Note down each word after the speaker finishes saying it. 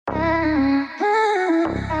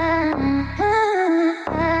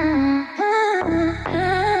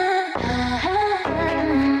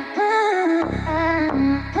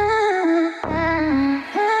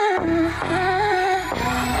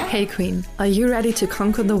Queen. Are you ready to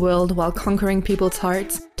conquer the world while conquering people's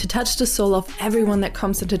hearts? To touch the soul of everyone that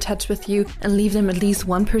comes into touch with you and leave them at least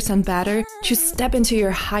 1% better? To step into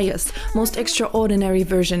your highest, most extraordinary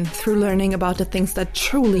version through learning about the things that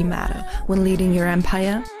truly matter when leading your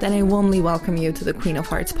empire? Then I warmly welcome you to the Queen of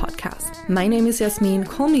Hearts podcast. My name is Yasmin,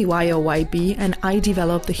 call me YOYB, and I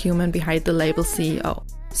develop the human behind the label CEO.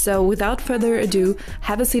 So without further ado,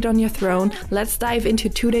 have a seat on your throne, let's dive into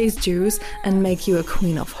today's juice and make you a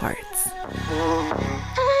Queen of Hearts.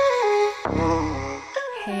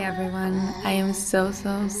 Hey everyone, I am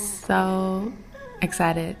so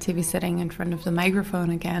excited to be sitting in front of the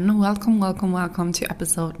microphone again. Welcome to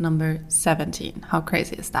episode number 17. How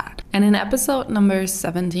crazy is that? And in episode number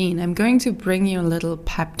 17, I'm going to bring you a little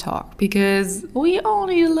pep talk because we all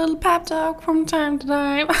need a little pep talk from time to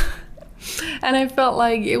time. And I felt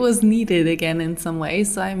like it was needed again in some way,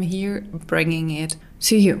 so I'm here bringing it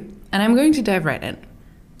to you. And I'm going to dive right in.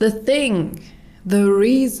 The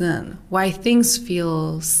reason why things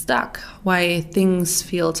feel stuck, why things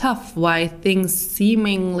feel tough, why things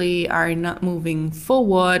seemingly are not moving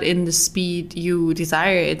forward in the speed you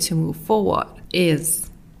desire it to move forward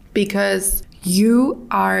is because you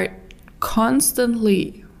are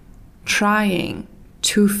constantly trying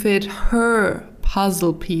to fit her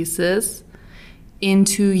puzzle pieces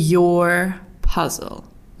into your puzzle.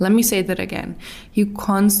 Let me say that again. You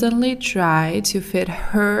constantly try to fit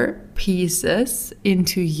her pieces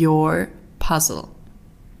into your puzzle.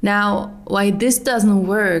 Now, why this doesn't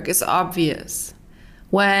work is obvious.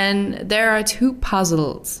 When there are two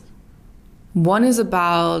puzzles, one is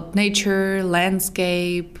about nature,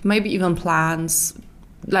 landscape, maybe even plants,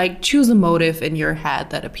 like choose a motive in your head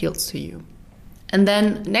that appeals to you. And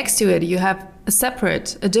then next to it, you have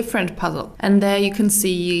a different puzzle. And there you can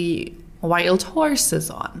see wild horses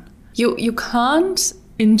on. You can't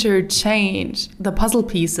interchange the puzzle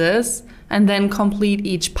pieces and then complete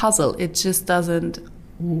each puzzle. It just doesn't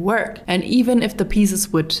work. And even if the pieces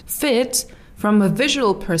would fit, from a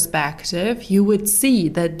visual perspective, you would see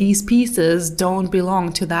that these pieces don't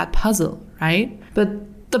belong to that puzzle, right?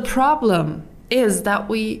 But the problem is that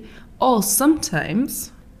we all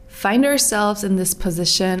sometimes find ourselves in this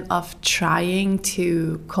position of trying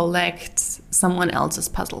to collect someone else's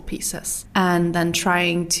puzzle pieces and then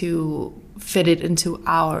trying to fit it into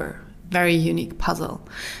our very unique puzzle.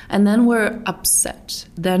 And then we're upset,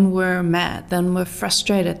 then we're mad, then we're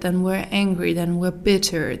frustrated, then we're angry, then we're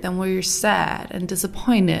bitter, then we're sad and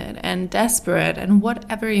disappointed and desperate and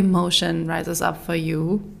whatever emotion rises up for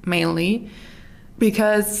you, mainly,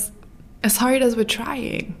 because as hard as we're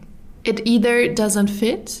trying, it either doesn't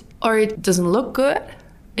fit or it doesn't look good.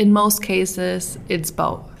 In most cases, it's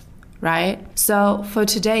both, right? So for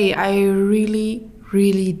today, I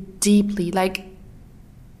really deeply,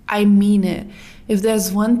 I mean it. If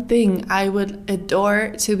there's one thing I would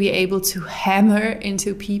adore to be able to hammer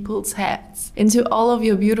into people's heads, into all of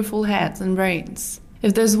your beautiful heads and brains,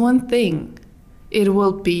 if there's one thing, it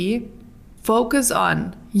will be focus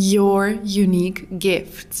on your unique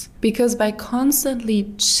gifts. Because by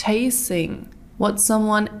constantly chasing what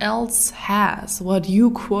someone else has, what you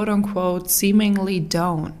quote unquote seemingly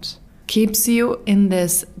don't, keeps you in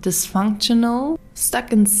this dysfunctional,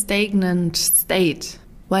 stuck and stagnant state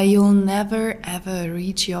where you'll never ever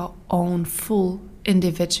reach your own full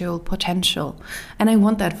individual potential. And I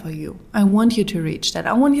want that for you. I want you to reach that.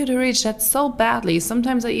 I want you to reach that so badly.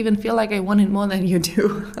 Sometimes I even feel like I want it more than you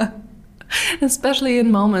do. Especially in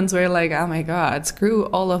moments where like, oh my God, screw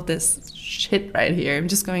all of this shit right here. I'm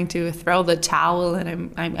just going to throw the towel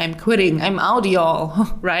and I'm quitting. I'm out,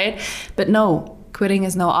 y'all, right? But no, quitting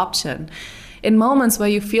is no option. In moments where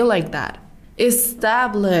you feel like that,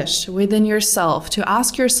 establish within yourself to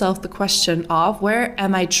ask yourself the question of where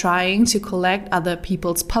am I trying to collect other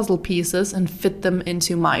people's puzzle pieces and fit them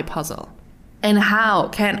into my puzzle? And how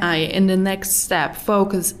can I, in the next step,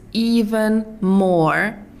 focus even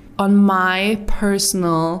more on my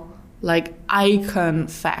personal icon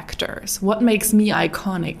factors? What makes me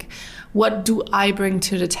iconic? What do I bring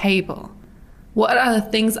to the table? What are the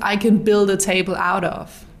things I can build a table out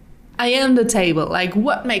of? I am the table.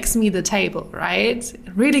 What makes me the table, right?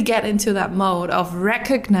 Really get into that mode of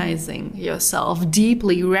recognizing yourself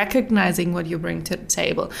deeply, recognizing what you bring to the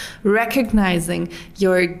table, recognizing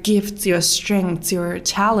your gifts, your strengths, your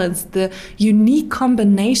talents, the unique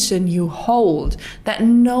combination you hold that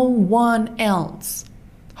no one else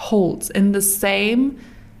holds in the same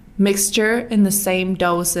mixture, in the same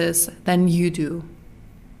doses than you do.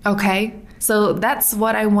 Okay? So that's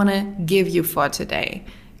what I want to give you for today.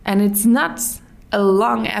 And it's not a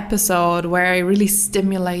long episode where I really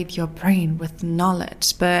stimulate your brain with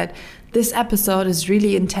knowledge, but This episode is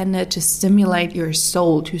really intended to stimulate your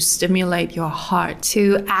soul, to stimulate your heart,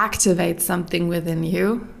 to activate something within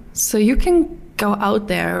you so you can go out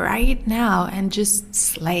there right now and just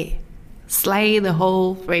slay the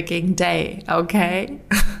whole freaking day, okay?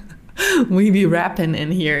 We be rapping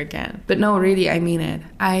in here again. But no, really, I mean it.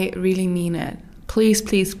 I really mean it. Please,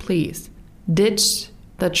 please, please ditch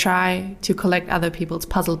the try to collect other people's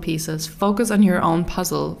puzzle pieces. Focus on your own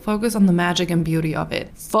puzzle. Focus on the magic and beauty of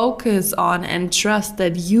it. Focus on and trust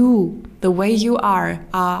that you, the way you are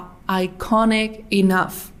iconic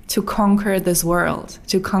enough to conquer this world,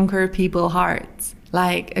 to conquer people's hearts,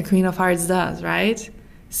 like a Queen of Hearts does, right?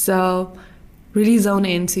 So really zone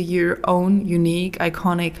into your own unique,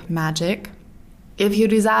 iconic magic. If you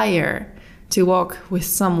desire to walk with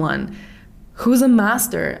someone who's a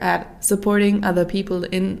master at supporting other people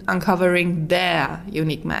in uncovering their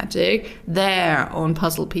unique magic, their own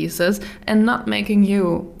puzzle pieces, and not making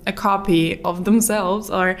you a copy of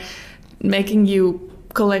themselves or making you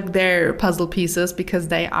collect their puzzle pieces because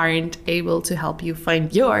they aren't able to help you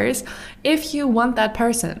find yours. If you want that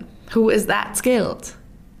person who is that skilled,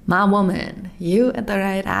 my woman, you at the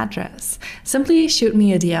right address. Simply shoot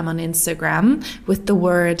me a DM on Instagram with the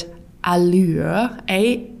word Allure,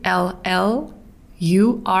 Allure.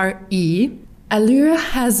 Allure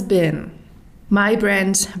has been my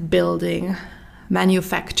brand building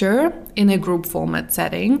manufacturer in a group format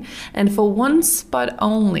setting, and for one spot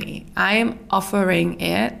only, I am offering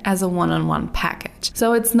it as a one-on-one package.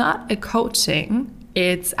 So it's not a coaching,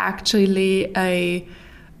 it's actually a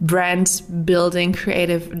brand building,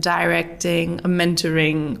 creative directing,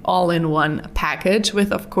 mentoring, all-in-one package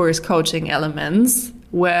with, of course, coaching elements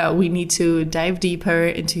where we need to dive deeper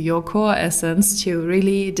into your core essence to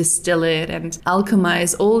really distill it and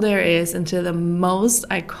alchemize all there is into the most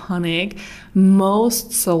iconic,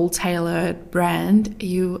 most soul-tailored brand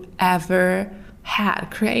you ever had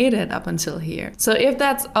created up until here. So if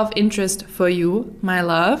that's of interest for you, my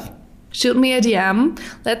love, shoot me a DM.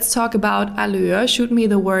 Let's talk about Allure. Shoot me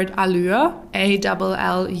the word Allure,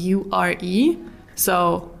 Allure.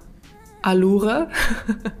 So Allure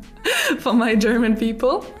for my German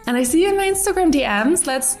people. And I see you in my Instagram DMs.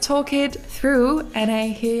 Let's talk it through, and I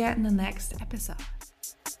hear you in the next episode.